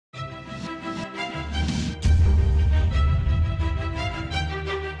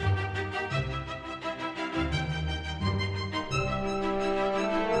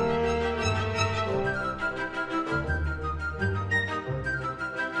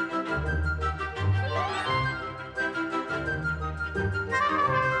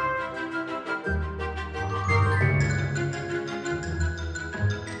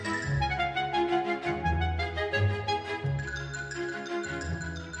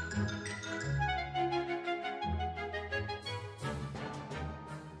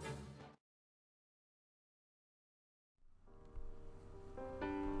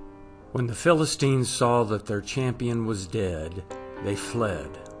When the Philistines saw that their champion was dead, they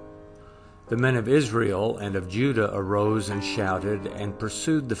fled. The men of Israel and of Judah arose and shouted and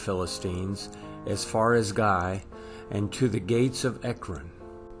pursued the Philistines as far as Gai and to the gates of Ekron.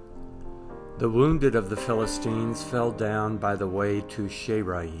 The wounded of the Philistines fell down by the way to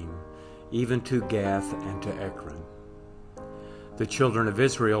Sharaim, even to Gath and to Ekron. The children of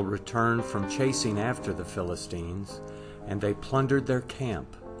Israel returned from chasing after the Philistines, and they plundered their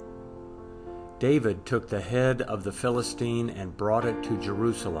camp. David took the head of the Philistine and brought it to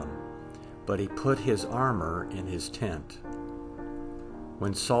Jerusalem, but he put his armor in his tent.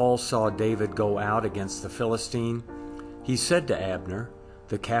 When Saul saw David go out against the Philistine, he said to Abner,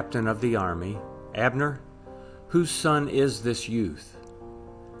 the captain of the army, "Abner, whose son is this youth?"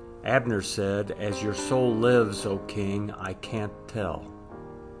 Abner said, "As your soul lives, O king, I can't tell."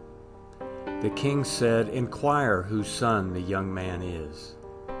 The king said, "Inquire whose son the young man is."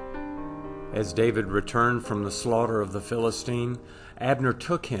 As David returned from the slaughter of the Philistine, Abner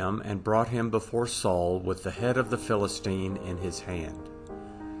took him and brought him before Saul with the head of the Philistine in his hand.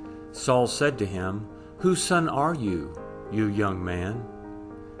 Saul said to him, "Whose son are you, you young man?"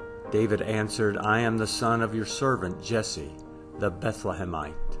 David answered, "I am the son of your servant Jesse, the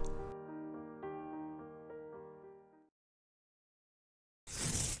Bethlehemite."